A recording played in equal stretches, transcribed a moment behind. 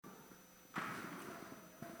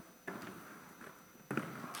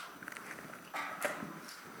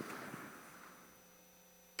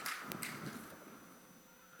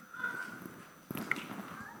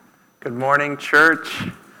Good morning, church.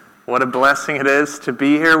 What a blessing it is to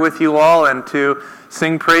be here with you all and to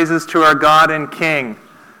sing praises to our God and King.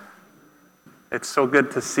 It's so good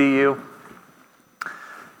to see you.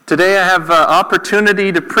 Today I have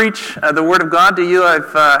opportunity to preach the Word of God to you.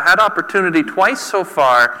 I've had opportunity twice so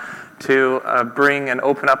far to bring and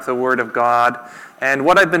open up the Word of God. And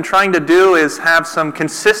what I've been trying to do is have some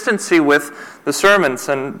consistency with the sermons,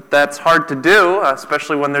 and that's hard to do,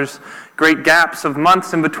 especially when there's great gaps of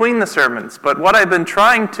months in between the sermons. But what I've been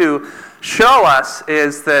trying to show us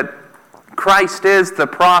is that Christ is the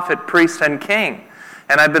prophet, priest, and king.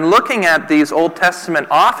 And I've been looking at these Old Testament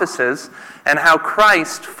offices and how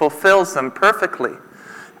Christ fulfills them perfectly.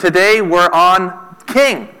 Today we're on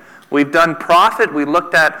king. We've done prophet. We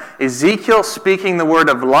looked at Ezekiel speaking the word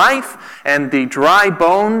of life, and the dry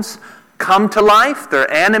bones come to life. They're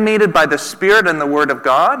animated by the Spirit and the Word of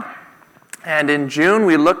God. And in June,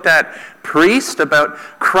 we looked at priest, about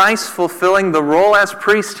Christ fulfilling the role as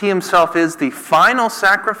priest. He himself is the final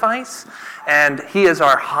sacrifice, and he is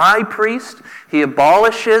our high priest. He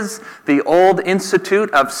abolishes the old institute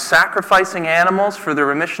of sacrificing animals for the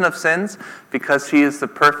remission of sins because he is the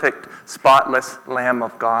perfect, spotless Lamb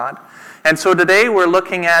of God. And so today we're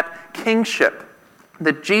looking at kingship,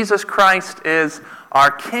 that Jesus Christ is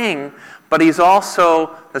our king, but he's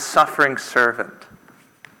also the suffering servant.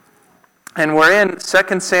 And we're in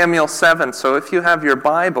 2 Samuel 7, so if you have your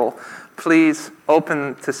Bible, please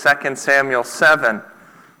open to 2 Samuel 7.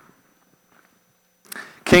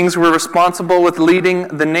 Kings were responsible with leading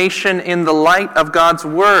the nation in the light of God's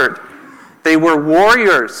word. They were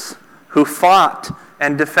warriors who fought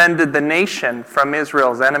and defended the nation from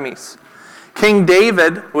Israel's enemies. King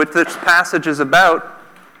David, which this passage is about,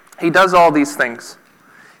 he does all these things.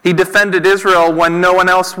 He defended Israel when no one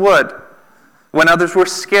else would, when others were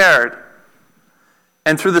scared.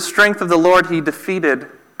 And through the strength of the Lord, he defeated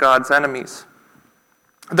God's enemies.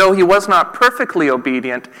 Though he was not perfectly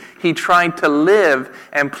obedient, he tried to live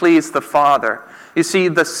and please the Father. You see,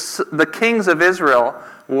 the kings of Israel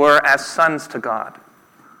were as sons to God.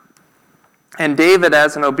 And David,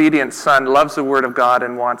 as an obedient son, loves the word of God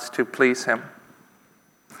and wants to please him.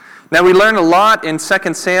 Now, we learn a lot in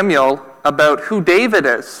 2 Samuel about who David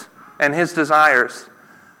is and his desires.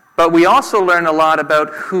 But we also learn a lot about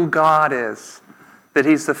who God is, that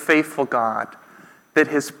he's the faithful God, that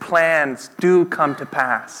his plans do come to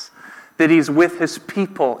pass, that he's with his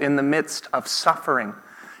people in the midst of suffering.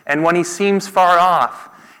 And when he seems far off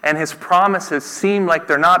and his promises seem like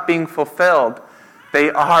they're not being fulfilled, they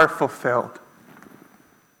are fulfilled.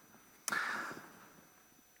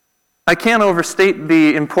 I can't overstate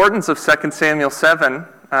the importance of 2 Samuel 7.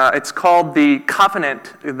 It's called the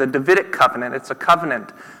covenant, the Davidic covenant. It's a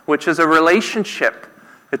covenant, which is a relationship.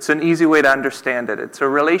 It's an easy way to understand it. It's a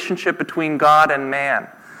relationship between God and man.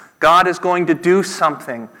 God is going to do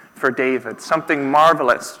something for David, something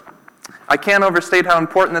marvelous. I can't overstate how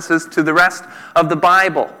important this is to the rest of the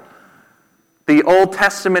Bible. The Old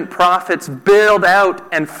Testament prophets build out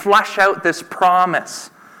and flesh out this promise,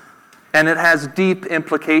 and it has deep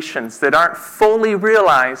implications that aren't fully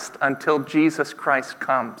realized until Jesus Christ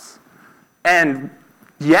comes. And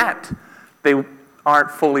yet, they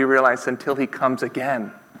aren't fully realized until he comes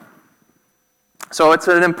again. So it's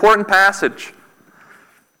an important passage.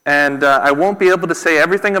 And I won't be able to say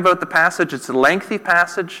everything about the passage. It's a lengthy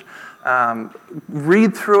passage.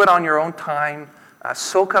 Read through it on your own time.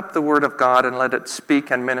 Soak up the Word of God and let it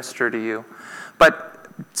speak and minister to you. But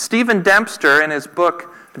Stephen Dempster, in his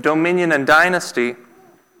book, Dominion and Dynasty,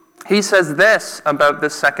 he says this about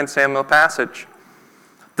this 2 Samuel passage.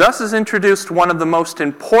 Thus is introduced one of the most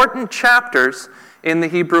important chapters in the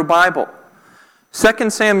Hebrew Bible. 2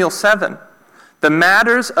 Samuel 7. The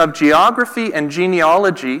matters of geography and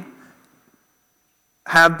genealogy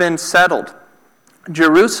have been settled.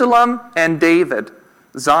 Jerusalem and David,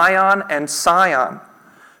 Zion and Sion.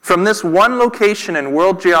 From this one location in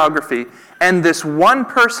world geography and this one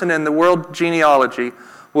person in the world genealogy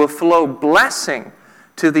will flow blessing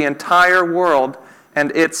to the entire world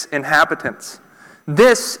and its inhabitants.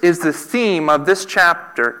 This is the theme of this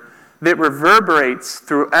chapter that reverberates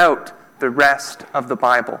throughout the rest of the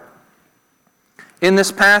Bible. In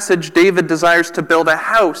this passage, David desires to build a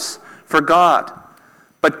house for God,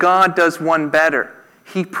 but God does one better.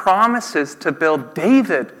 He promises to build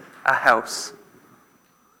David a house,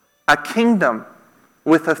 a kingdom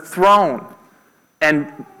with a throne,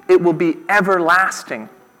 and it will be everlasting.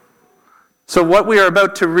 So what we are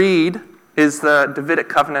about to read is the Davidic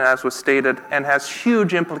covenant, as was stated, and has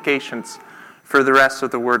huge implications for the rest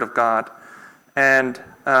of the Word of God. And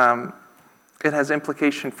it has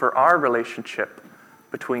implication for our relationship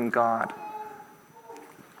between God.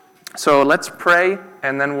 So let's pray,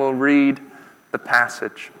 and then we'll read the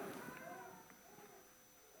passage.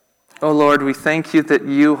 Oh Lord, we thank you that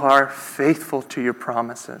you are faithful to your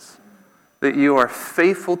promises, that you are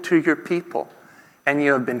faithful to your people, and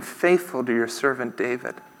you have been faithful to your servant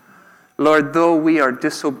David. Lord, though we are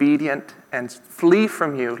disobedient and flee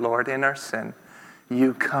from you, Lord, in our sin,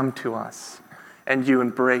 you come to us, and you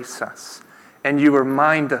embrace us, and you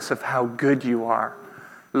remind us of how good you are.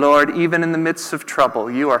 Lord, even in the midst of trouble,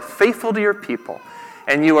 you are faithful to your people,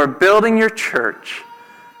 and you are building your church.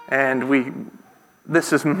 And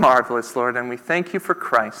this is marvelous, Lord, and we thank you for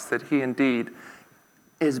Christ, that he indeed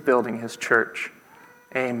is building his church.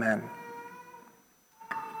 Amen.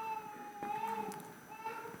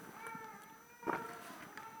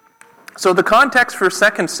 So the context for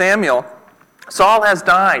 2 Samuel, Saul has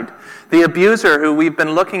died. The abuser who we've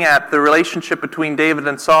been looking at, the relationship between David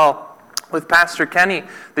and Saul with Pastor Kenny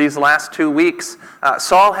these last 2 weeks,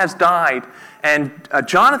 Saul has died, and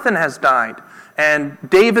Jonathan has died. And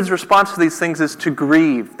David's response to these things is to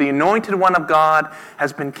grieve. The anointed one of God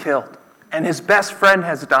has been killed, and his best friend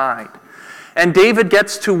has died. And David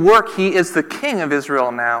gets to work. He is the king of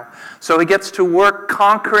Israel now. So he gets to work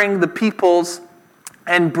conquering the peoples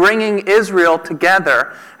and bringing Israel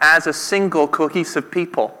together as a single cohesive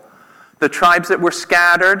people. The tribes that were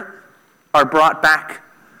scattered are brought back.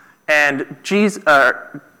 And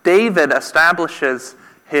David establishes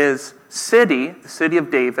his city, the city of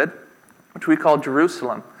David, which we call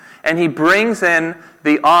Jerusalem. And he brings in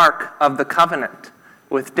the Ark of the Covenant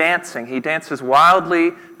with dancing. He dances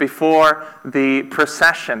wildly before the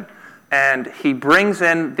procession. And he brings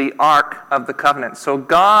in the Ark of the Covenant. So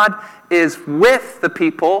God is with the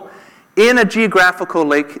people in a geographical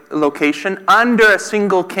location under a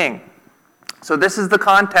single king. So this is the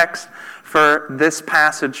context for this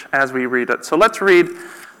passage as we read it. So let's read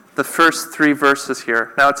the first 3 verses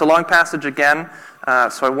here. Now it's a long passage again,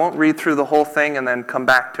 so I won't read through the whole thing and then come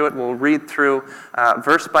back to it. We'll read through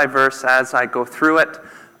verse by verse as I go through it.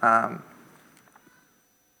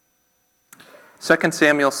 2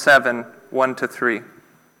 Samuel 7, 1-3.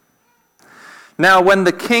 Now when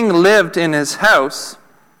the king lived in his house,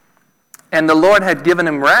 and the Lord had given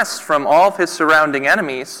him rest from all of his surrounding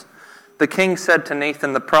enemies, the king said to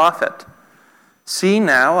Nathan the prophet, "See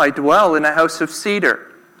now, I dwell in a house of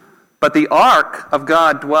cedar, but the ark of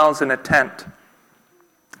God dwells in a tent."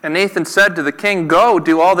 And Nathan said to the king, "Go,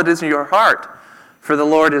 do all that is in your heart, for the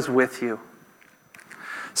Lord is with you."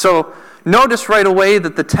 So notice right away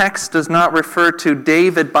that the text does not refer to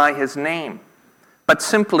David by his name, but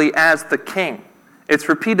simply as the king. It's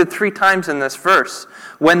repeated 3 times in this verse.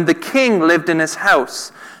 When the king lived in his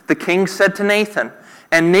house, the king said to Nathan,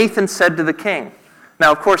 and Nathan said to the king.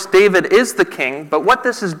 Now, of course, David is the king, but what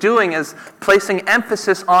this is doing is placing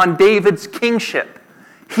emphasis on David's kingship.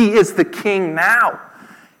 He is the king now,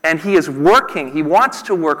 and he is working. He wants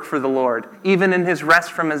to work for the Lord, even in his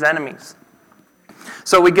rest from his enemies.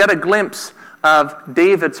 So we get a glimpse of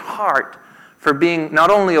David's heart for being not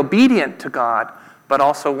only obedient to God, but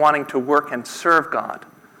also wanting to work and serve God.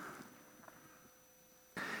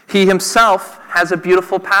 He himself has a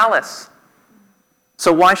beautiful palace.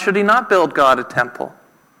 So why should he not build God a temple?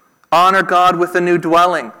 Honor God with a new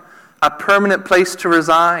dwelling, a permanent place to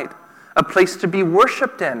reside, a place to be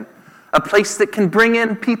worshipped in, a place that can bring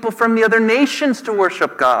in people from the other nations to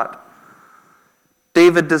worship God.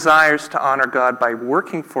 David desires to honor God by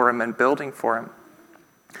working for him and building for him.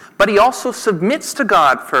 But he also submits to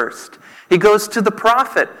God first. He goes to the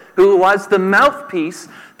prophet, who was the mouthpiece,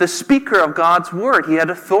 the speaker of God's word. He had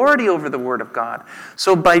authority over the word of God.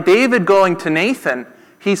 So by David going to Nathan,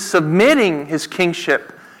 he's submitting his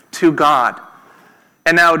kingship to God.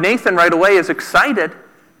 And now Nathan right away is excited,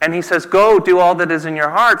 and he says, "Go, do all that is in your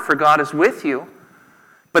heart, for God is with you."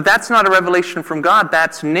 But that's not a revelation from God.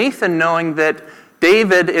 That's Nathan knowing that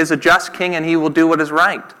David is a just king and he will do what is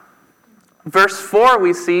right. Verse 4,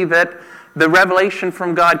 we see that the revelation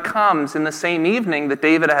from God comes in the same evening that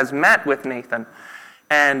David has met with Nathan.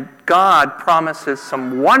 And God promises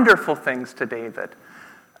some wonderful things to David.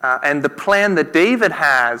 And the plan that David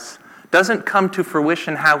has doesn't come to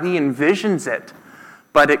fruition how he envisions it,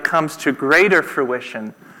 but it comes to greater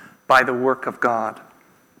fruition by the work of God.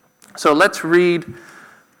 So let's read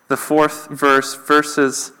the 4th verse,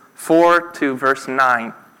 verses 4 to verse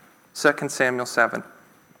 9, 2 Samuel 7.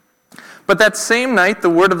 But that same night the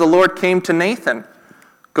word of the Lord came to Nathan.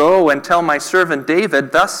 "Go and tell my servant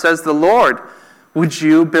David, thus says the Lord, would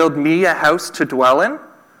you build me a house to dwell in?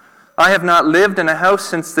 I have not lived in a house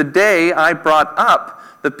since the day I brought up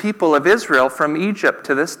the people of Israel from Egypt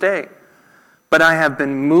to this day. But I have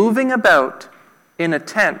been moving about in a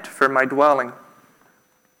tent for my dwelling."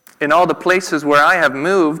 In all the places where I have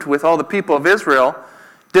moved with all the people of Israel,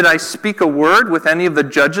 did I speak a word with any of the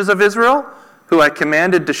judges of Israel, who I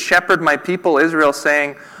commanded to shepherd my people Israel,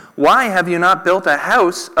 saying, why have you not built a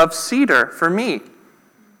house of cedar for me?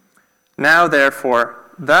 Now therefore,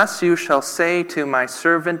 thus you shall say to my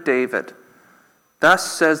servant David,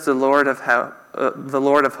 thus says the Lord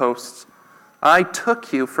of hosts, I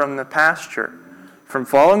took you from the pasture, from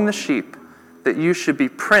following the sheep, that you should be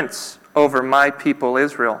prince over my people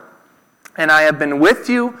Israel. And I have been with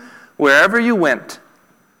you wherever you went,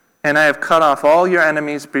 and I have cut off all your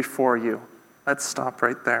enemies before you. Let's stop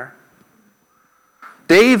right there.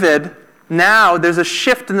 David, now there's a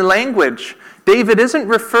shift in the language. David isn't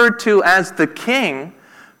referred to as the king,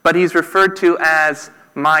 but he's referred to as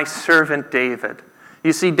my servant David.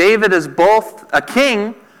 You see, David is both a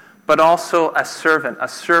king, but also a servant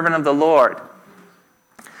of the Lord.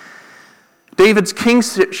 David's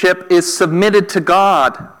kingship is submitted to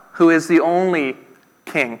God, who is the only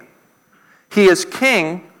king. He is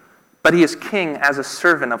king, but he is king as a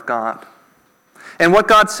servant of God. And what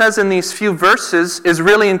God says in these few verses is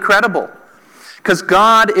really incredible, because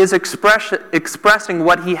God is expressing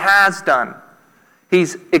what he has done.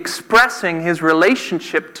 He's expressing his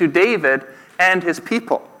relationship to David and his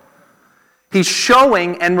people. He's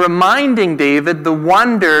showing and reminding David the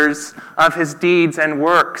wonders of his deeds and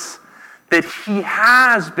works, that he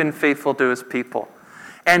has been faithful to his people,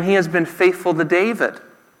 and he has been faithful to David.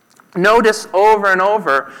 Notice over and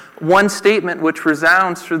over one statement which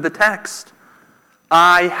resounds through the text.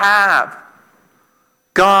 I have.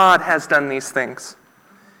 God has done these things.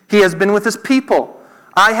 He has been with his people.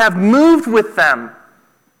 I have moved with them.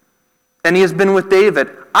 And he has been with David.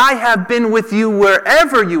 I have been with you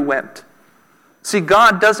wherever you went. See,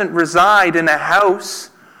 God doesn't reside in a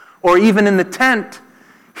house or even in the tent.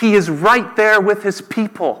 He is right there with his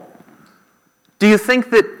people. Do you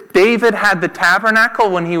think that David had the tabernacle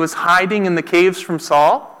when he was hiding in the caves from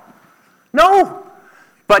Saul? No.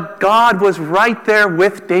 But God was right there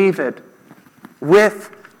with David,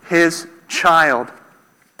 with his child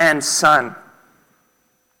and son.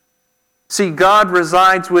 See, God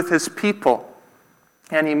resides with his people,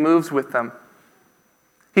 and he moves with them.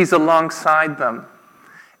 He's alongside them,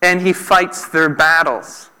 and he fights their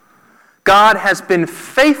battles. God has been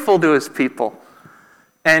faithful to his people,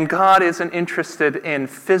 and God isn't interested in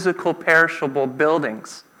physical, perishable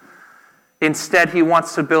buildings. Instead, he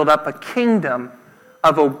wants to build up a kingdom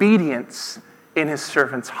of obedience in his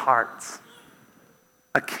servants' hearts.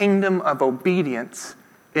 A kingdom of obedience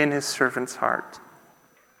in his servants' heart.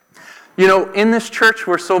 You know, in this church,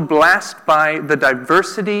 we're so blessed by the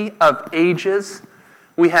diversity of ages.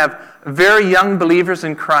 We have very young believers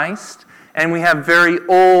in Christ, and we have very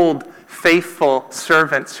old, faithful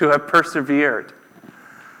servants who have persevered.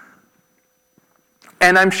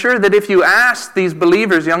 And I'm sure that if you ask these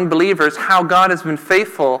believers, young believers, how God has been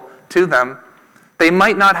faithful to them, they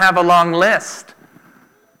might not have a long list,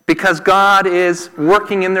 because God is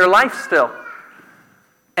working in their life still.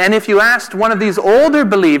 And if you asked one of these older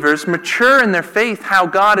believers, mature in their faith, how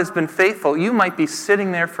God has been faithful, you might be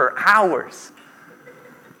sitting there for hours.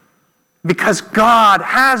 Because God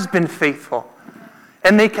has been faithful.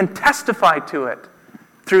 And they can testify to it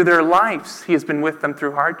through their lives. He has been with them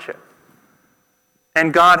through hardship.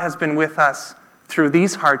 And God has been with us through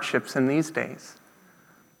these hardships in these days.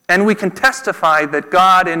 And we can testify that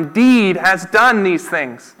God indeed has done these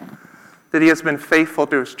things, that he has been faithful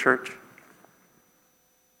to his church.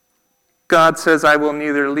 God says, I will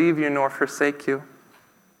neither leave you nor forsake you.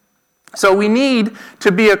 So we need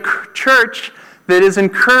to be a church that is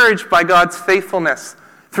encouraged by God's faithfulness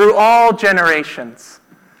through all generations.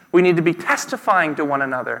 We need to be testifying to one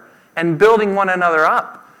another and building one another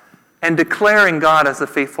up and declaring God as a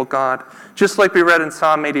faithful God. Just like we read in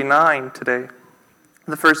Psalm 89 today.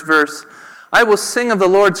 The first verse, I will sing of the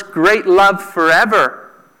Lord's great love forever.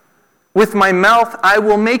 With my mouth I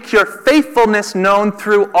will make your faithfulness known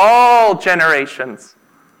through all generations.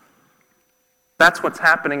 That's what's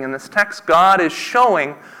happening in this text. God is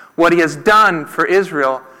showing what he has done for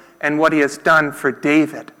Israel and what he has done for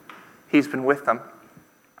David. He's been with them.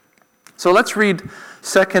 So let's read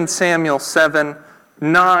 2 Samuel 7,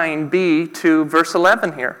 9b to verse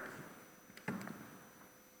 11 here.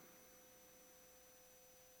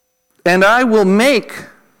 And I will make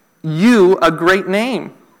you a great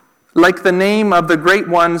name, like the name of the great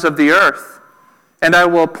ones of the earth. And I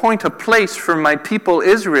will appoint a place for my people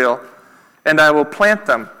Israel, and I will plant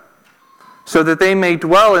them, so that they may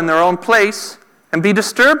dwell in their own place and be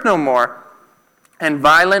disturbed no more. And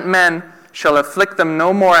violent men shall afflict them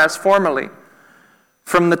no more as formerly.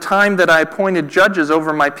 From the time that I appointed judges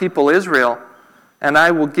over my people Israel, and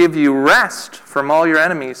I will give you rest from all your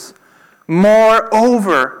enemies.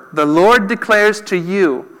 Moreover, the Lord declares to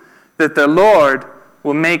you that the Lord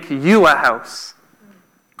will make you a house.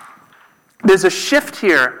 There's a shift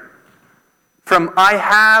here from I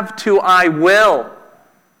have to I will.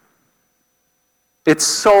 It's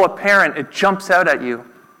so apparent, it jumps out at you.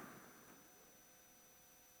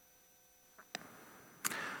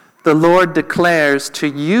 The Lord declares to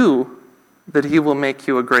you that he will make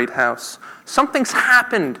you a great house. Something's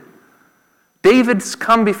happened. David's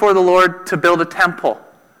come before the Lord to build a temple,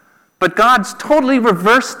 but God's totally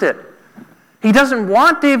reversed it. He doesn't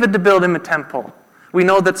want David to build him a temple. We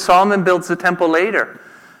know that Solomon builds the temple later,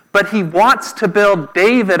 but he wants to build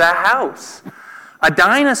David a house, a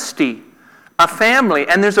dynasty, a family.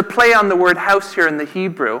 And there's a play on the word house here in the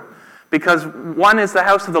Hebrew, because one is the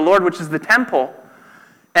house of the Lord, which is the temple,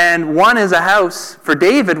 and one is a house for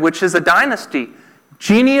David, which is a dynasty,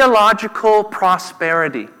 genealogical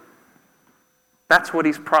prosperity. That's what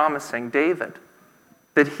he's promising David,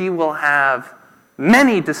 that he will have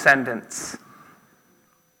many descendants.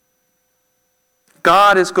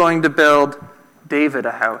 God is going to build David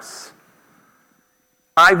a house.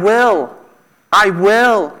 I will,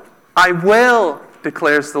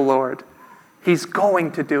 declares the Lord. He's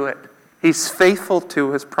going to do it. He's faithful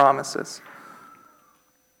to his promises.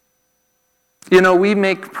 You know, we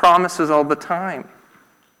make promises all the time,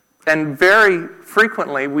 and very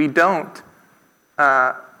frequently we don't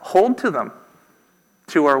hold to them,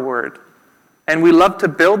 to our word. And we love to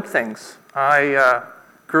build things. I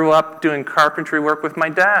grew up doing carpentry work with my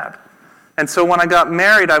dad. And so when I got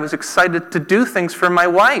married, I was excited to do things for my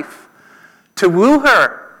wife, to woo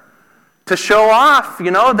her, to show off,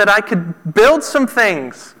 that I could build some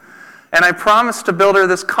things. And I promised to build her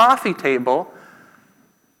this coffee table.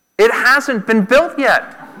 It hasn't been built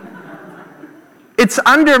yet. It's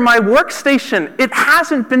under my workstation. It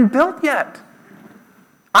hasn't been built yet.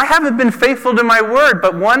 I haven't been faithful to my word,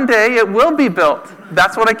 but one day it will be built.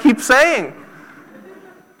 That's what I keep saying.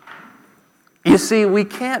 You see, we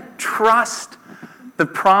can't trust the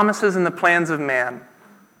promises and the plans of man.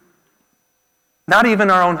 Not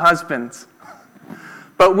even our own husbands.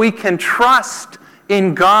 But we can trust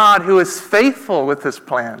in God who is faithful with his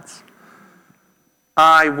plans.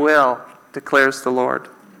 I will, declares the Lord.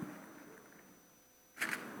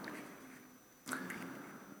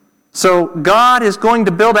 So God is going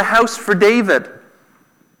to build a house for David.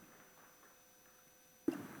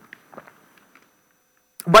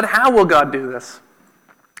 But how will God do this?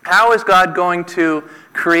 How is God going to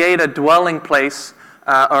create a dwelling place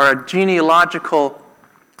or a genealogical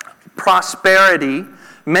prosperity,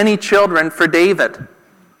 many children for David?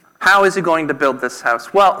 How is he going to build this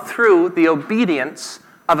house? Well, through the obedience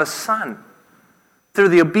of a son. Through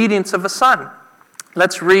the obedience of a son.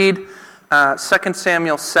 Let's read 2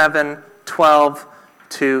 Samuel 7, 12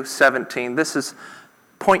 to 17. This is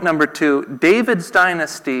point number 2. David's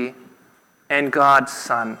dynasty and God's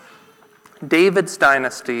son. David's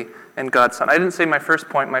dynasty and God's son. I didn't say my first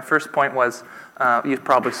point. My first point was, you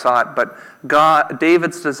probably saw it, but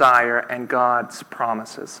David's desire and God's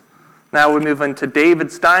promises. Now we move into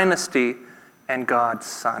David's dynasty and God's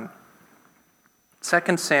son.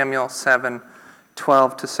 2 Samuel 7,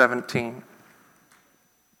 12 to 17.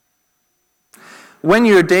 When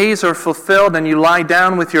your days are fulfilled and you lie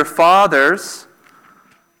down with your fathers,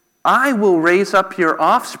 I will raise up your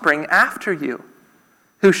offspring after you,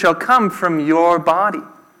 who shall come from your body,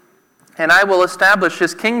 and I will establish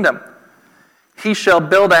his kingdom. He shall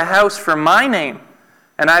build a house for my name,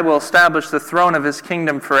 and I will establish the throne of his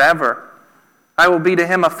kingdom forever. I will be to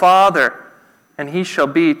him a father, and he shall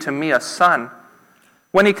be to me a son.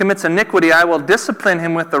 When he commits iniquity, I will discipline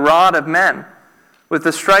him with the rod of men, with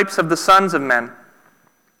the stripes of the sons of men.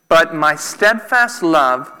 But my steadfast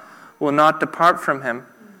love will not depart from him,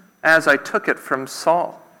 as I took it from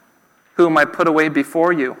Saul, whom I put away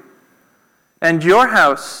before you. And your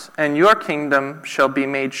house and your kingdom shall be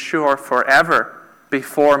made sure forever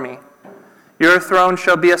before me. Your throne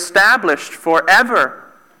shall be established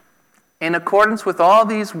forever. In accordance with all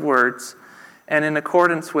these words, and in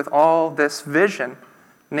accordance with all this vision,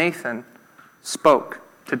 Nathan spoke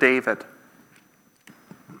to David.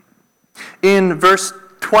 In verse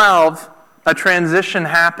 12, a transition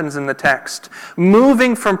happens in the text,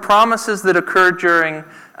 moving from promises that occurred during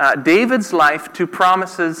David's life to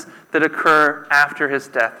promises that occur after his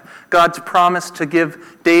death. God's promise to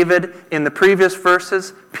give David in the previous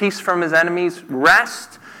verses peace from his enemies,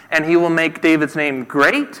 rest, and he will make David's name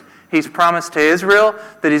great. He's promised to Israel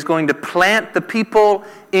that he's going to plant the people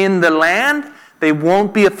in the land. They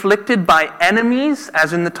won't be afflicted by enemies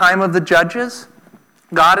as in the time of the judges.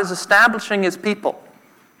 God is establishing his people.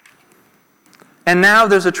 And now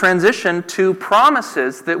there's a transition to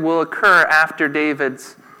promises that will occur after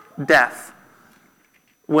David's death.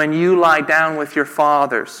 When you lie down with your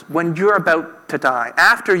fathers, when you're about to die,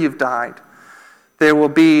 after you've died, there will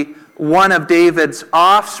be one of David's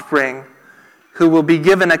offspring who will be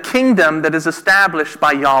given a kingdom that is established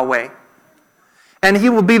by Yahweh. And he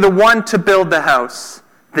will be the one to build the house,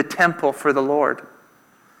 the temple for the Lord.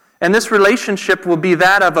 And this relationship will be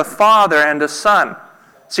that of a father and a son.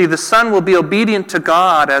 See, the son will be obedient to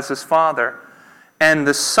God as his father, and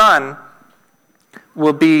the son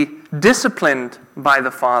will be disciplined by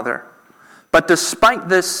the father. But despite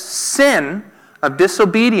this sin of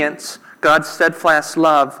disobedience, God's steadfast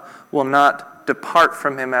love will not depart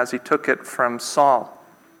from him as he took it from Saul.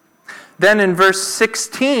 Then in verse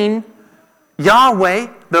 16, Yahweh,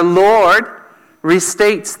 the Lord,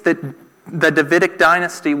 restates that the Davidic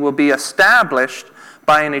dynasty will be established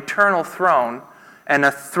by an eternal throne, and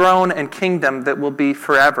a throne and kingdom that will be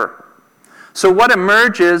forever. So what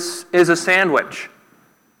emerges is a sandwich,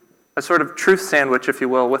 a sort of truth sandwich, if you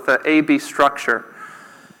will, with an A-B structure.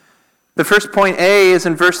 The first point A is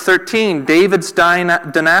in verse 13, David's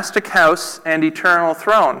dynastic house and eternal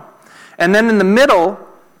throne. And then in the middle,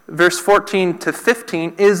 verse 14 to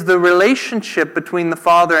 15, is the relationship between the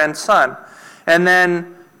father and son. And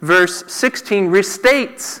then verse 16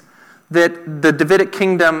 restates that the Davidic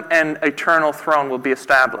kingdom and eternal throne will be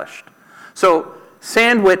established. So,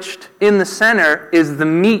 sandwiched in the center is the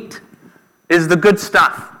meat, is the good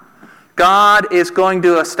stuff. God is going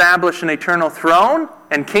to establish an eternal throne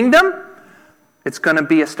and kingdom. It's going to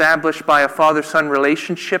be established by a father-son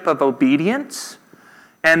relationship of obedience.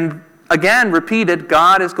 And again, repeated,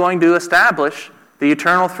 God is going to establish the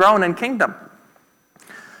eternal throne and kingdom.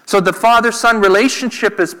 So the father-son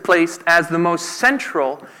relationship is placed as the most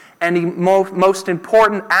central and the most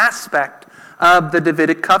important aspect of the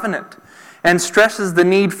Davidic covenant, and stresses the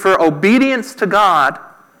need for obedience to God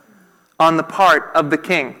on the part of the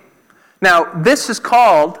king. Now, this is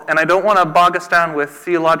called, and I don't want to bog us down with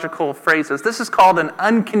theological phrases, this is called an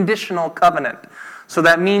unconditional covenant. So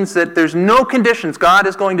that means that there's no conditions. God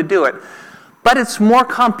is going to do it. But it's more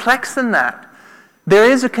complex than that. There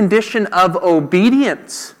is a condition of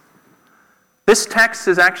obedience. This text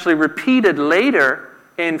is actually repeated later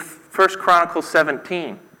in 1 Chronicles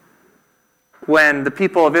 17, when the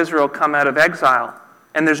people of Israel come out of exile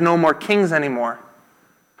and there's no more kings anymore.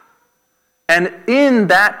 And in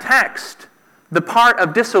that text, the part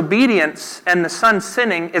of disobedience and the son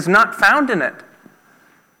sinning is not found in it.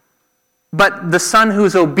 But the son who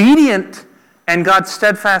is obedient and God's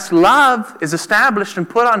steadfast love is established and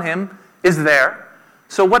put on him is there.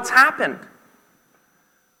 So what's happened?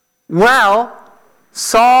 Well,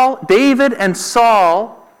 David and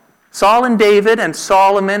Saul and David and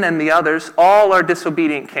Solomon and the others, all are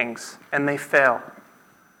disobedient kings, and they fail.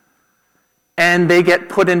 And they get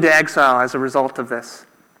put into exile as a result of this.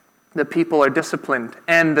 The people are disciplined,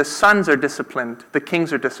 and the sons are disciplined, the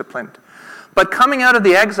kings are disciplined. But coming out of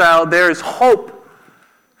the exile, there is hope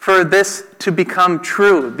for this to become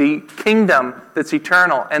true, the kingdom that's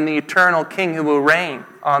eternal, and the eternal king who will reign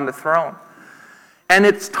on the throne. And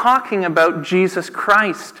it's talking about Jesus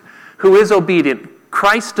Christ, who is obedient.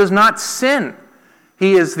 Christ does not sin.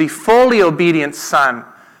 He is the fully obedient Son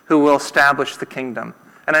who will establish the kingdom.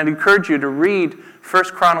 And I'd encourage you to read 1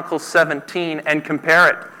 Chronicles 17 and compare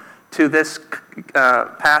it to this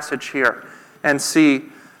passage here and see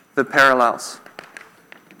the parallels.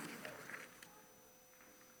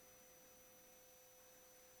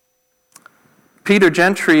 Peter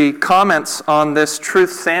Gentry comments on this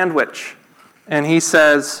truth sandwich, and he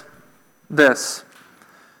says this: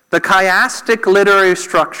 the chiastic literary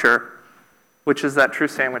structure, which is that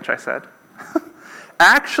truth sandwich I said,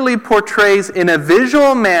 actually portrays in a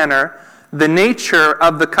visual manner the nature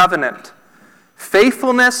of the covenant.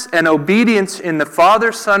 Faithfulness and obedience in the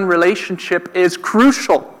father-son relationship is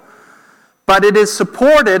crucial, but it is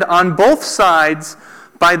supported on both sides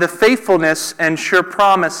by the faithfulness and sure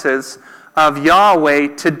promises of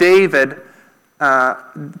Yahweh to David's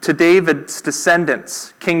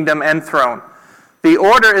descendants, kingdom and throne. The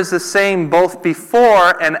order is the same both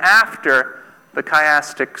before and after the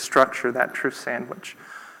chiastic structure, that truth sandwich.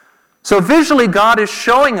 So visually, God is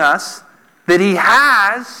showing us that He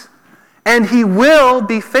has and He will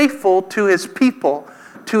be faithful to His people,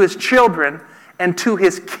 to His children, and to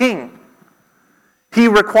His King. He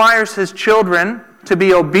requires His children to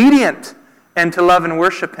be obedient and to love and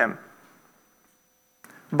worship Him.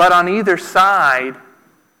 But on either side,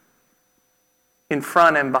 in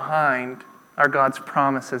front and behind, are God's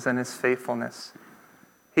promises and His faithfulness.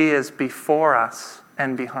 He is before us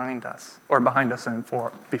and behind us, or behind us and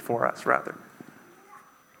before us, rather.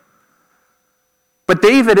 But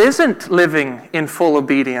David isn't living in full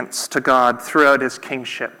obedience to God throughout his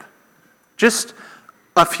kingship. Just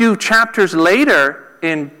a few chapters later,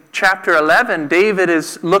 in chapter 11, David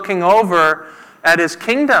is looking over at his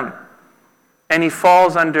kingdom, and he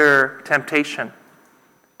falls under temptation.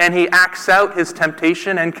 And he acts out his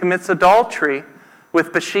temptation and commits adultery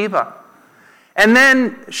with Bathsheba. And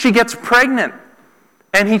then she gets pregnant,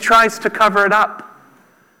 and he tries to cover it up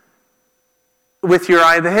with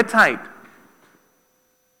Uriah the Hittite.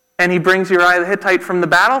 And he brings Uriah the Hittite from the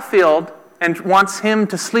battlefield and wants him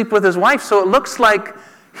to sleep with his wife, so it looks like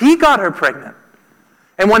he got her pregnant.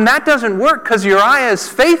 And when that doesn't work, because Uriah is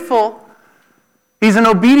faithful, he's an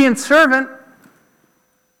obedient servant,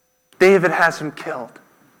 David has him killed.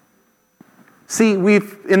 See,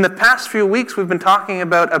 in the past few weeks, we've been talking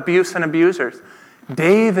about abuse and abusers.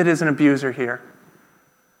 David is an abuser here.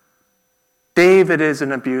 David is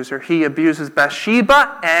an abuser. He abuses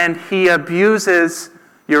Bathsheba and he abuses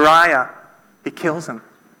Uriah. He kills him.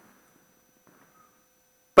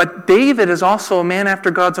 But David is also a man after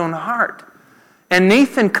God's own heart. And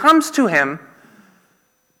Nathan comes to him,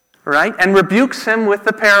 right, and rebukes him with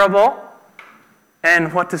the parable.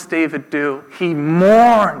 And what does David do? He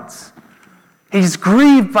mourns. He's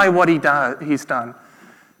grieved by what he's done.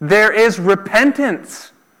 There is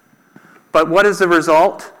repentance. But what is the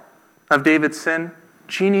result of David's sin?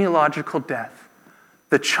 Genealogical death.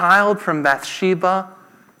 The child from Bathsheba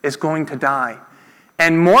is going to die.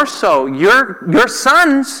 And more so, your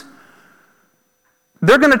sons,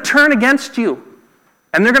 they're going to turn against you.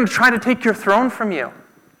 And they're going to try to take your throne from you.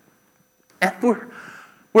 And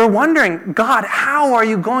we're wondering, God, how are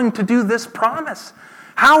you going to do this promise?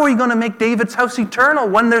 How are you going to make David's house eternal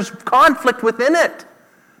when there's conflict within it?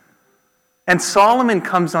 And Solomon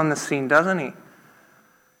comes on the scene, doesn't he?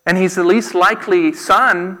 And he's the least likely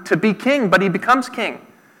son to be king, but he becomes king.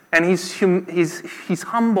 And he's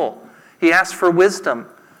humble. He asks for wisdom.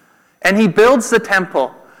 And he builds the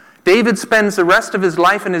temple. David spends the rest of his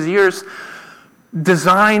life and his years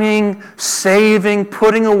designing, saving,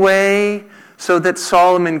 putting away, so that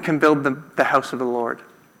Solomon can build the house of the Lord.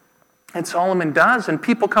 And Solomon does, and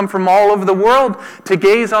people come from all over the world to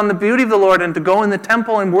gaze on the beauty of the Lord and to go in the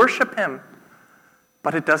temple and worship him.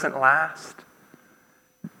 But it doesn't last.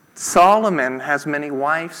 Solomon has many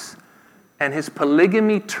wives, and his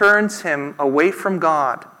polygamy turns him away from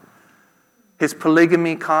God. His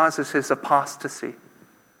polygamy causes his apostasy,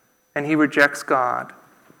 and he rejects God.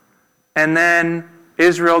 And then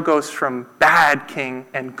Israel goes from bad king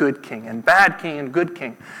and good king, and bad king and good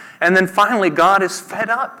king. And then finally God is fed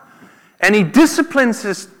up, and he disciplines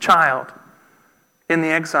his child in the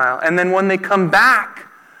exile. And then when they come back,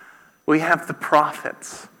 we have the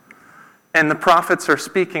prophets. And the prophets are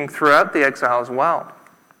speaking throughout the exile as well.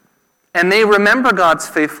 And they remember God's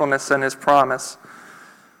faithfulness and his promise.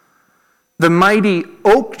 The mighty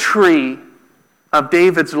oak tree of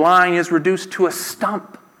David's line is reduced to a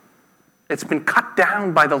stump. It's been cut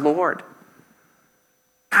down by the Lord.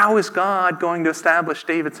 How is God going to establish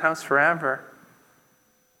David's house forever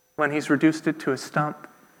when he's reduced it to a stump?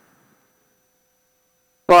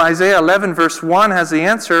 Well, Isaiah 11 verse 1 has the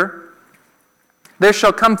answer. There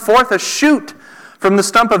shall come forth a shoot from the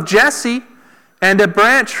stump of Jesse, and a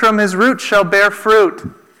branch from his root shall bear fruit.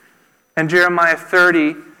 And Jeremiah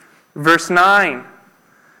 30 verse 9.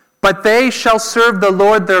 But they shall serve the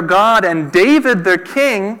Lord their God, and David their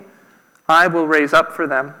king I will raise up for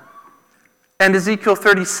them. And Ezekiel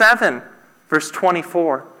 37 verse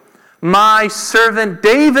 24. My servant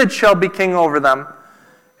David shall be king over them,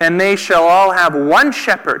 and they shall all have one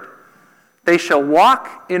shepherd. They shall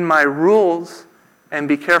walk in my rules and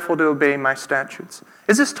be careful to obey my statutes.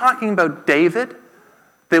 Is this talking about David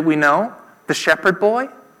that we know, the shepherd boy?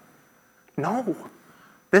 No.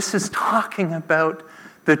 This is talking about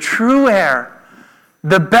the true heir,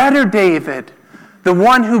 the better David, the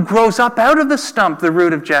one who grows up out of the stump, the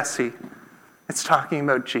root of Jesse. It's talking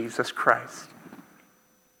about Jesus Christ,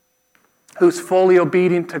 who's fully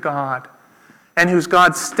obedient to God and whose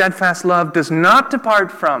God's steadfast love does not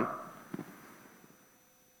depart from.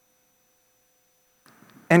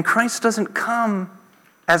 And Christ doesn't come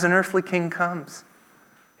as an earthly king comes.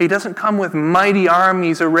 He doesn't come with mighty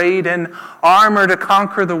armies arrayed in armor to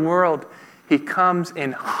conquer the world. He comes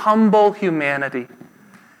in humble humanity,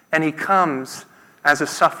 and he comes as a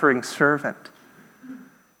suffering servant.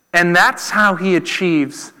 And that's how he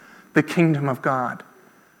achieves the kingdom of God.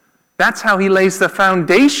 That's how he lays the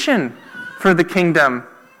foundation for the kingdom,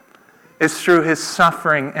 is through his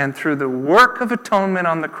suffering and through the work of atonement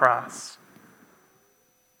on the cross.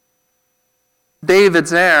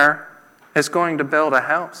 David's heir is going to build a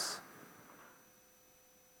house.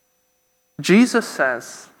 Jesus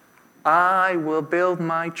says, I will build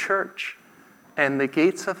my church, and the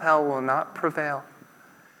gates of hell will not prevail.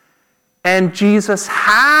 And Jesus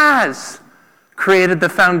has created the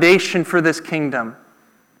foundation for this kingdom.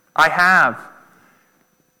 I have.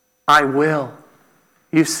 I will.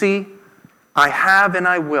 You see, I have and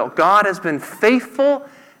I will. God has been faithful,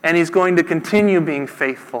 and He's going to continue being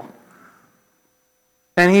faithful.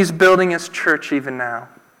 And He's building His church even now.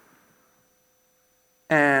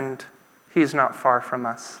 And He's not far from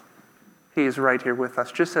us. He is right here with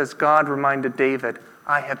us. Just as God reminded David,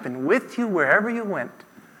 I have been with you wherever you went.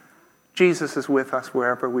 Jesus is with us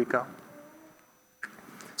wherever we go.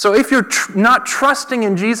 So if you're not trusting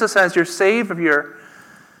in Jesus as your Savior,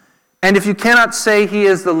 and if you cannot say He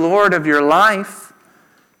is the Lord of your life,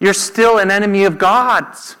 you're still an enemy of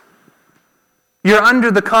God's. You're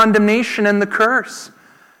under the condemnation and the curse.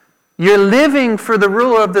 You're living for the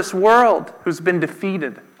ruler of this world who's been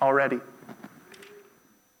defeated already.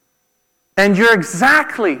 And you're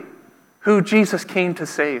exactly who Jesus came to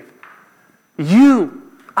save. You,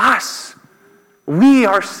 us, we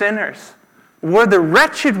are sinners. We're the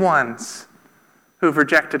wretched ones who've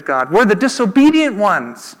rejected God. We're the disobedient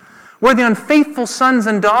ones. We're the unfaithful sons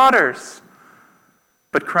and daughters.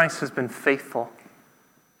 But Christ has been faithful.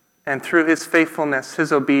 And through His faithfulness,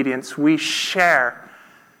 His obedience, we share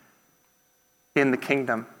in the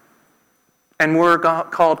kingdom. And we're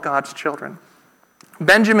called God's children.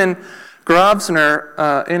 Benjamin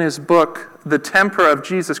Grosvenor, in his book, The Temper of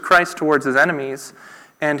Jesus Christ Towards His Enemies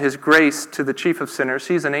and His Grace to the Chief of Sinners,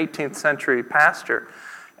 he's an 18th century pastor.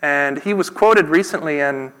 And he was quoted recently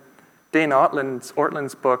in Dane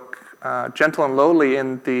Ortland's book, Gentle and Lowly,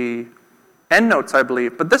 in the endnotes, I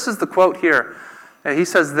believe. But this is the quote here. He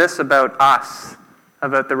says this about us,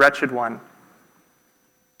 about the wretched one.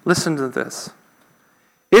 Listen to this.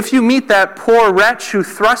 If you meet that poor wretch who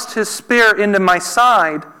thrust his spear into my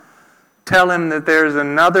side, tell him that there's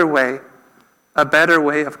another way, a better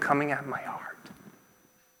way of coming at my heart.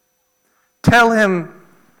 Tell him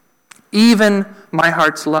even my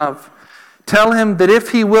heart's love. Tell him that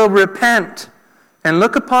if he will repent and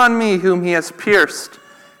look upon me whom he has pierced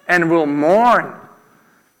and will mourn,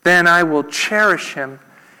 then I will cherish him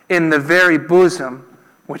in the very bosom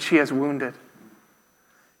which he has wounded.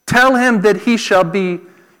 Tell him that he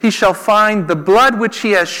shall find the blood which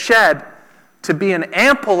he has shed to be an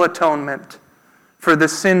ample atonement for the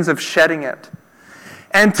sins of shedding it.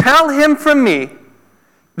 And tell him from me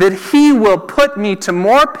that he will put me to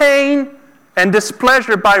more pain and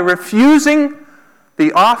displeasure by refusing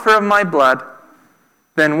the offer of my blood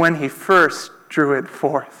than when he first drew it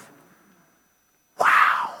forth.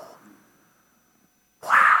 Wow.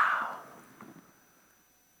 Wow.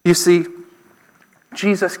 You see,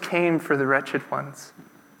 Jesus came for the wretched ones.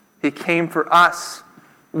 He came for us.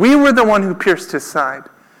 We were the one who pierced His side.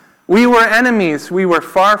 We were enemies. We were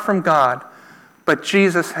far from God. But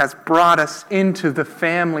Jesus has brought us into the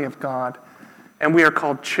family of God. And we are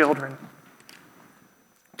called children.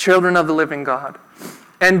 Children of the living God.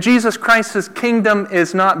 And Jesus Christ's kingdom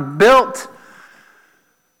is not built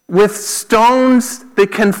with stones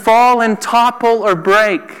that can fall and topple or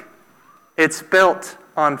break. It's built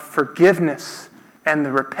on forgiveness and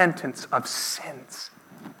the repentance of sins.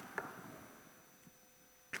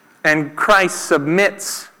 And Christ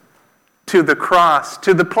submits to the cross,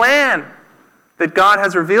 to the plan that God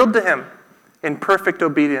has revealed to Him in perfect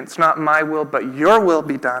obedience. Not my will, but your will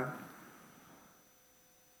be done.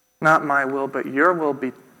 Not my will, but your will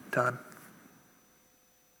be done.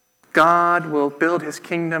 God will build His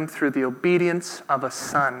kingdom through the obedience of a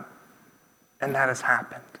son. And that has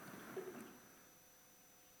happened.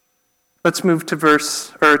 Let's move to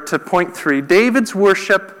point 3. David's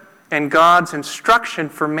worship and God's instruction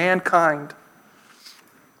for mankind.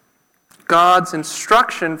 God's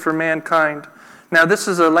instruction for mankind. Now, this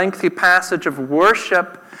is a lengthy passage of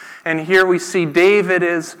worship, and here we see David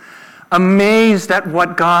is amazed at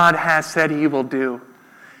what God has said He will do.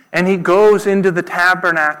 And he goes into the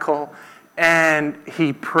tabernacle, and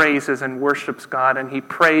he praises and worships God, and he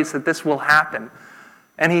prays that this will happen.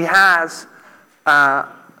 And he has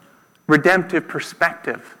redemptive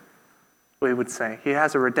perspective, we would say. He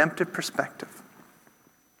has a redemptive perspective.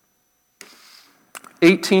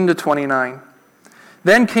 18 to 29.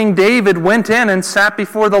 Then King David went in and sat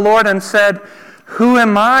before the Lord and said, Who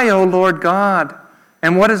am I, O Lord God?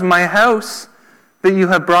 And what is my house that you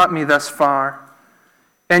have brought me thus far?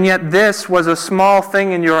 And yet this was a small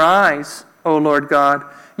thing in your eyes, O Lord God.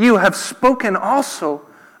 You have spoken also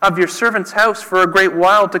of your servant's house for a great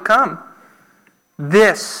while to come.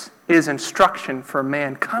 This is instruction for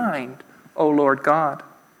mankind, O Lord God.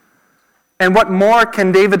 And what more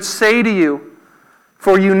can David say to you?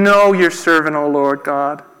 For you know your servant, O Lord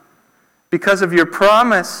God. Because of your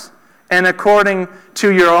promise and according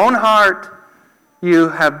to your own heart, you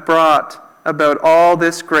have brought about all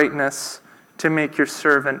this greatness to make your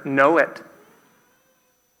servant know it.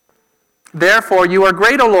 Therefore you are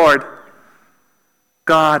great, O Lord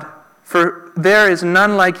God, for there is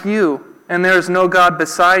none like you, and there is no God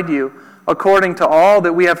beside you, according to all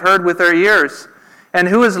that we have heard with our ears. And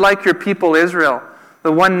who is like your people Israel,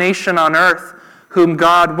 the one nation on earth, whom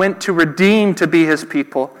God went to redeem to be his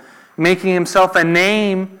people, making himself a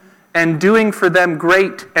name and doing for them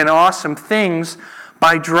great and awesome things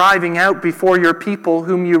by driving out before your people,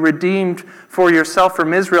 whom you redeemed for yourself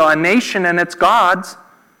from Israel, a nation and its gods,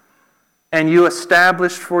 and you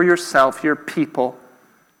established for yourself your people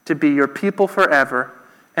to be your people forever.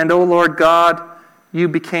 And, O Lord God, you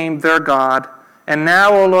became their God. And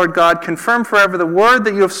now, O Lord God, confirm forever the word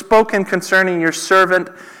that you have spoken concerning your servant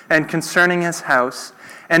and concerning his house.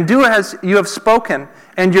 And do as you have spoken,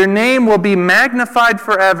 and your name will be magnified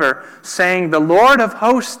forever, saying, the Lord of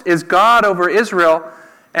hosts is God over Israel,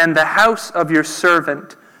 and the house of your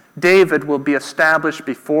servant David will be established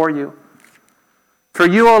before you. For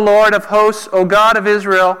you, O Lord of hosts, O God of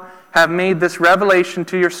Israel, have made this revelation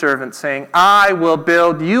to your servant, saying, I will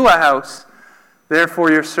build you a house.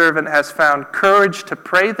 Therefore your servant has found courage to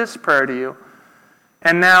pray this prayer to you.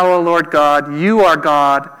 And now, O Lord God, you are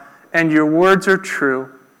God, and your words are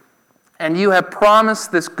true. And you have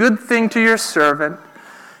promised this good thing to your servant.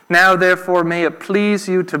 Now, therefore, may it please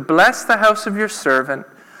you to bless the house of your servant,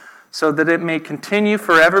 so that it may continue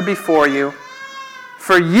forever before you.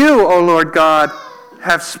 For you, O Lord God,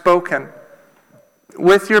 have spoken.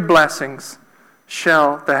 With your blessings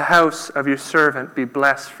shall the house of your servant be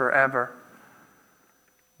blessed forever.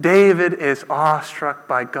 David is awestruck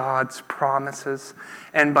by God's promises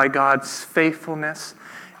and by God's faithfulness,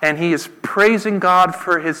 and he is praising God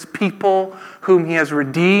for his people whom he has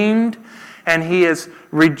redeemed, and he is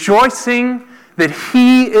rejoicing that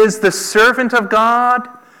he is the servant of God,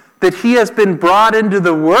 that he has been brought into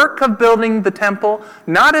the work of building the temple,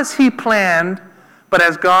 not as he planned, but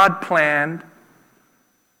as God planned.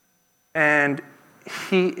 And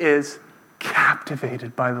he is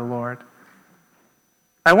captivated by the Lord.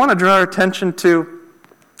 I want to draw our attention to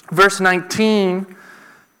verse 19.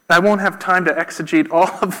 I won't have time to exegete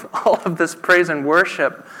all of this praise and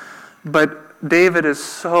worship, but David is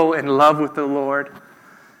so in love with the Lord.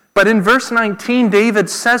 But in verse 19, David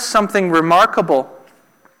says something remarkable.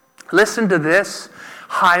 Listen to this.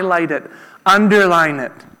 Highlight it. Underline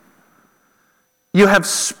it. You have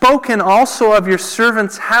spoken also of your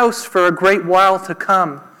servant's house for a great while to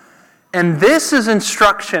come. And this is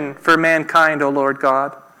instruction for mankind, O Lord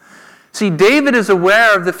God. See, David is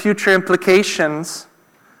aware of the future implications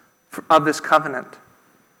of this covenant.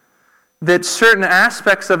 That certain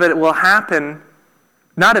aspects of it will happen,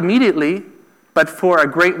 not immediately, but for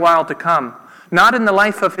a great while to come. Not in the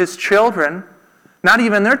life of his children, not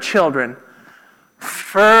even their children.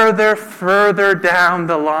 Further down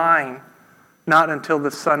the line. Not until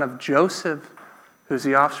the son of Joseph, who's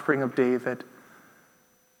the offspring of David,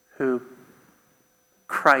 who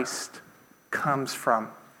Christ comes from,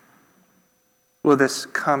 will this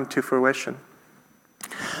come to fruition.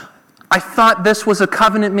 I thought this was a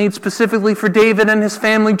covenant made specifically for David and his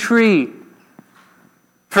family tree,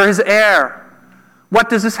 for his heir. What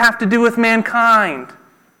does this have to do with mankind?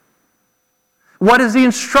 What is the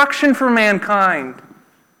instruction for mankind?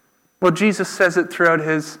 Well, Jesus says it throughout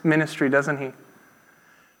his ministry, doesn't he?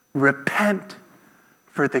 Repent,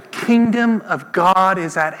 for the kingdom of God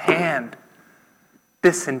is at hand.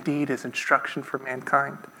 This indeed is instruction for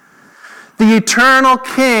mankind. The eternal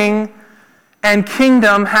King and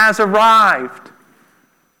kingdom has arrived.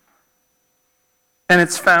 And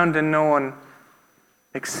it's found in no one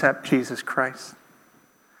except Jesus Christ.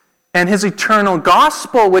 And his eternal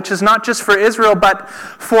gospel, which is not just for Israel, but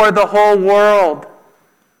for the whole world.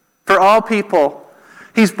 For all people.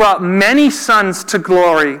 He's brought many sons to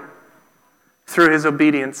glory through his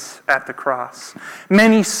obedience at the cross.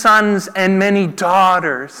 Many sons and many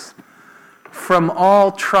daughters from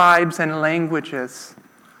all tribes and languages.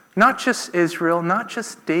 Not just Israel, not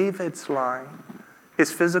just David's line,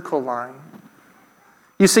 his physical line.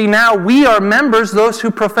 You see, now we are members, those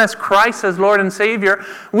who profess Christ as Lord and Savior,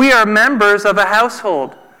 we are members of a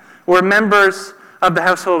household. We're members of the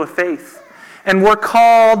household of faith. And we're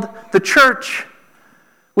called the church,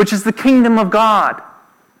 which is the kingdom of God.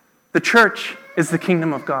 The church is the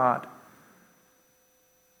kingdom of God.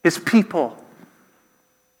 His people.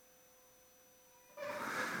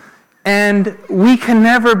 And we can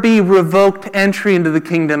never be revoked entry into the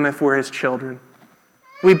kingdom if we're his children.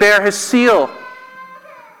 We bear his seal.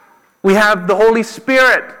 We have the Holy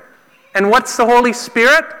Spirit. And what's the Holy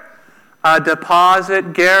Spirit? A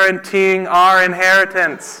deposit guaranteeing our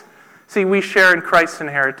inheritance. See, we share in Christ's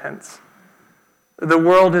inheritance. The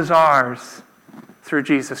world is ours through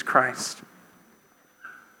Jesus Christ.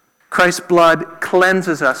 Christ's blood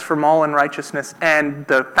cleanses us from all unrighteousness, and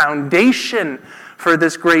the foundation for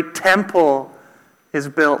this great temple is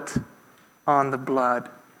built on the blood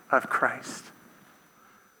of Christ.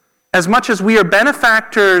 As much as we are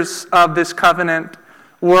benefactors of this covenant,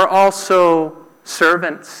 we're also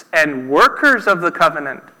servants and workers of the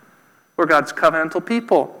covenant. We're God's covenantal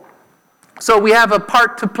people. So we have a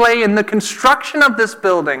part to play in the construction of this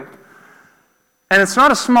building. And it's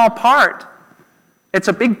not a small part. It's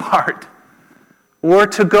a big part. We're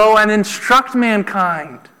to go and instruct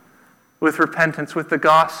mankind with repentance, with the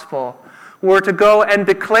gospel. We're to go and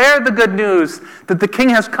declare the good news that the King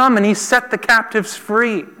has come and he's set the captives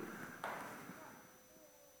free.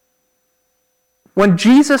 When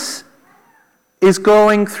Jesus is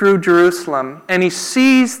going through Jerusalem and he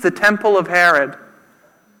sees the temple of Herod,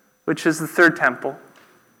 which is the third temple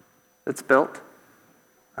that's built,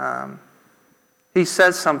 he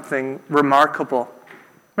says something remarkable.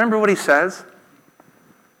 Remember what he says?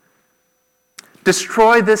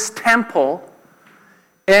 Destroy this temple,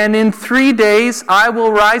 and in 3 days I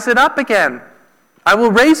will rise it up again. I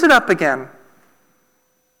will raise it up again.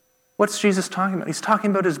 What's Jesus talking about? He's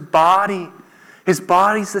talking about his body. His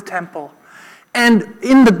body's the temple. And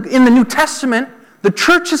in the New Testament, the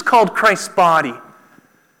church is called Christ's body.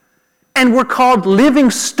 And we're called living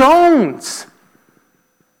stones.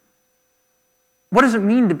 What does it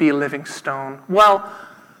mean to be a living stone? Well,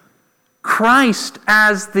 Christ,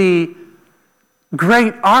 as the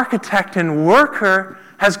great architect and worker,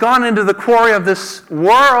 has gone into the quarry of this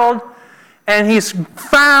world, and he's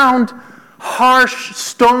found harsh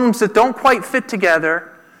stones that don't quite fit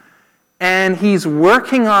together, and he's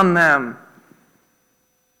working on them,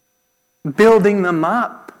 building them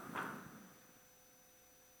up,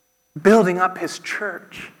 building up his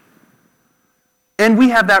church. And we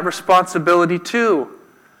have that responsibility too,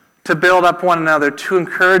 to build up one another, to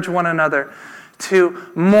encourage one another,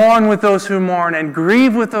 to mourn with those who mourn, and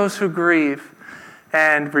grieve with those who grieve,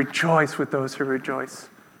 and rejoice with those who rejoice.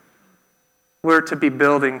 We're to be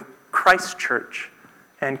building Christ's church,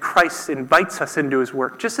 and Christ invites us into his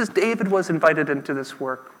work, just as David was invited into this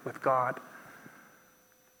work with God.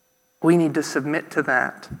 We need to submit to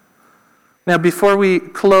that. Now, before we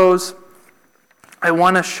close, I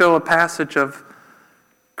want to show a passage of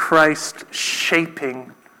Christ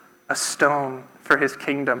shaping a stone for his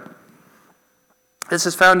kingdom. This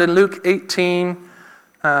is found in Luke 18,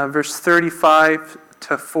 verse 35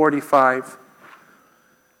 to 45.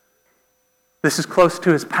 This is close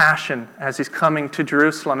to his passion as he's coming to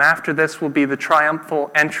Jerusalem. After this will be the triumphal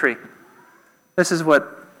entry. This is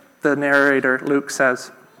what the narrator, Luke,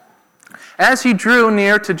 says. As he drew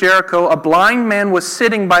near to Jericho, a blind man was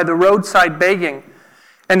sitting by the roadside begging.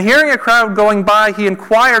 And hearing a crowd going by, he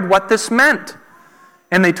inquired what this meant.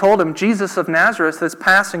 And they told him, Jesus of Nazareth is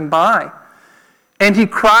passing by. And he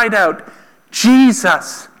cried out,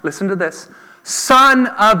 Jesus, listen to this, Son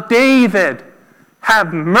of David,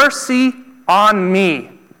 have mercy on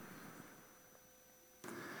me.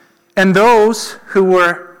 And those who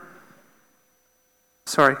were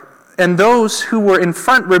in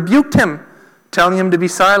front rebuked him, telling him to be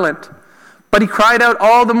silent. But he cried out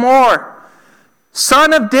all the more,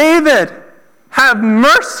 Son of David, have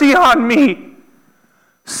mercy on me.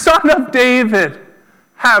 Son of David,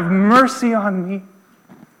 have mercy on me.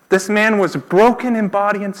 This man was broken in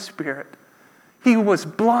body and spirit. He was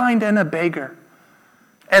blind and a beggar.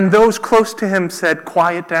 And those close to him said,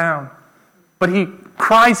 quiet down. But he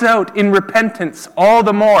cries out in repentance all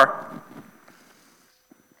the more.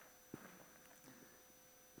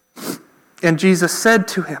 And Jesus said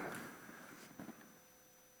to him,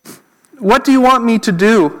 what do you want me to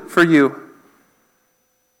do for you?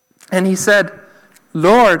 And he said,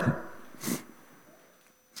 Lord,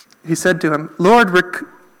 he said to him, Lord,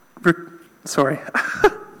 sorry.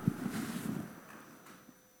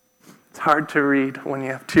 It's hard to read when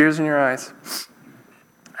you have tears in your eyes.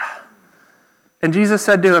 And Jesus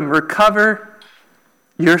said to him, recover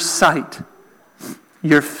your sight.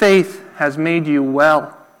 Your faith has made you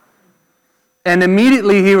well. And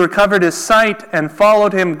immediately he recovered his sight and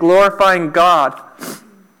followed him, glorifying God.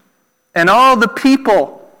 And all the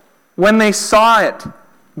people, when they saw it,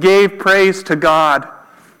 gave praise to God.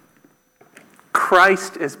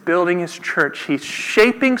 Christ is building his church. He's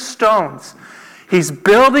shaping stones. He's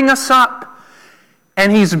building us up,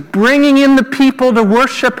 and he's bringing in the people to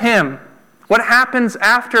worship him. What happens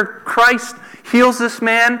after Christ heals this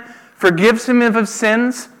man, forgives him of his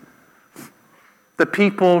sins? The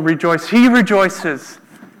people rejoice. He rejoices.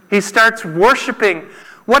 He starts worshiping.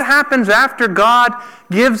 What happens after God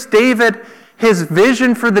gives David his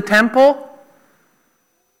vision for the temple?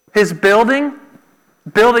 His building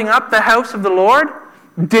up the house of the Lord?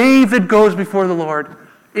 David goes before the Lord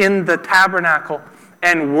in the tabernacle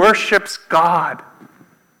and worships God.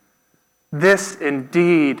 This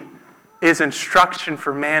indeed is instruction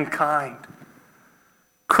for mankind.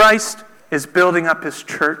 Christ is building up his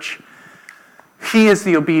church. He is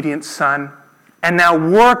the obedient son. And now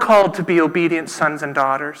we're called to be obedient sons and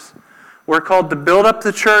daughters. We're called to build up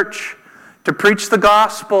the church, to preach the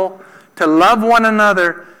gospel, to love one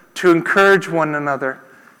another, to encourage one another.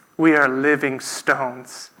 We are living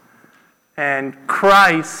stones. And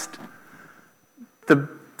Christ, the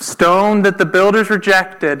stone that the builders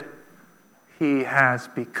rejected, he has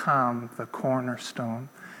become the cornerstone.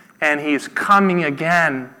 And he's coming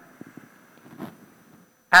again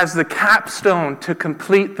as the capstone to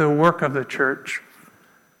complete the work of the church.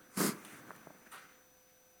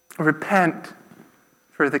 Repent,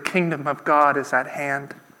 for the kingdom of God is at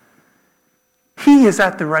hand. He is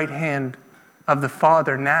at the right hand of the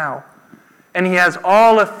Father now, and he has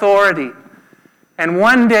all authority. And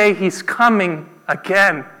one day he's coming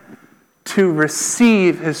again to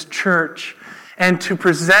receive his church and to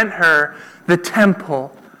present her, the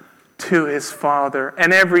temple, to his Father.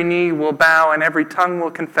 And every knee will bow and every tongue will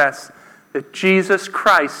confess that Jesus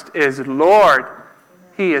Christ is Lord.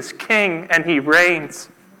 He is King and he reigns.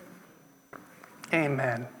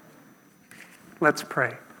 Amen. Let's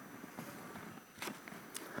pray.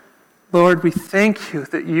 Lord, we thank you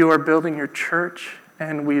that you are building your church,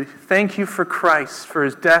 and we thank you for Christ, for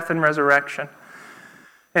his death and resurrection.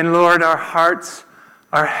 And Lord, our hearts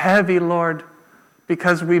are heavy, Lord,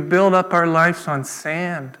 because we build up our lives on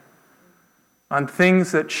sand, on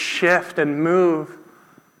things that shift and move.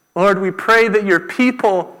 Lord, we pray that your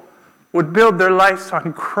people would build their lives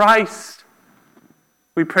on Christ.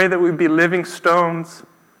 We pray that we'd be living stones,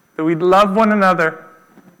 that we'd love one another,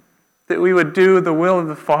 that we would do the will of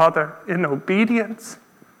the Father in obedience.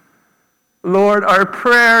 Lord, our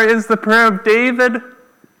prayer is the prayer of David.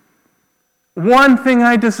 One thing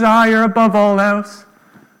I desire above all else,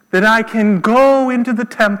 that I can go into the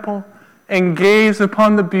temple and gaze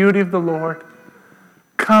upon the beauty of the Lord.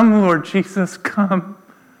 Come, Lord Jesus, come.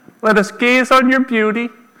 Let us gaze on your beauty.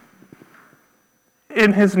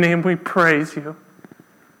 In his name we praise you.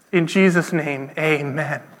 In Jesus' name,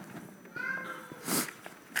 amen.